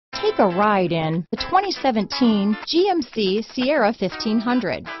Take a ride in the 2017 GMC Sierra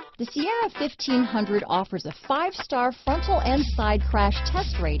 1500. The Sierra 1500 offers a 5-star frontal and side crash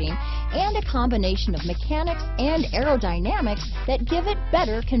test rating and a combination of mechanics and aerodynamics that give it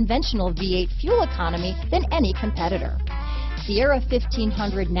better conventional V8 fuel economy than any competitor. Sierra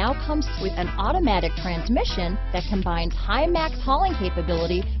 1500 now comes with an automatic transmission that combines high max hauling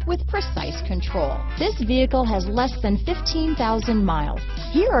capability with precise control. This vehicle has less than 15,000 miles.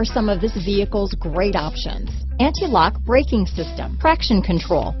 Here are some of this vehicle's great options: anti-lock braking system, traction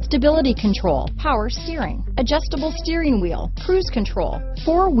control, stability control, power steering, adjustable steering wheel, cruise control,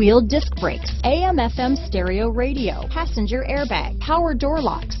 4-wheel disc brakes, AM/FM stereo radio, passenger airbag, power door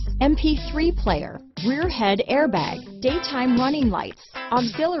locks, MP3 player, rear head airbag, daytime running lights,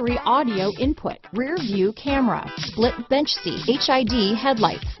 auxiliary audio input, rear view camera, split bench seat, HID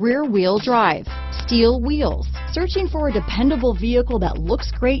headlights, rear wheel drive, steel wheels. Searching for a dependable vehicle that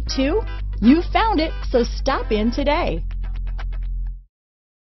looks great too? You found it, so stop in today.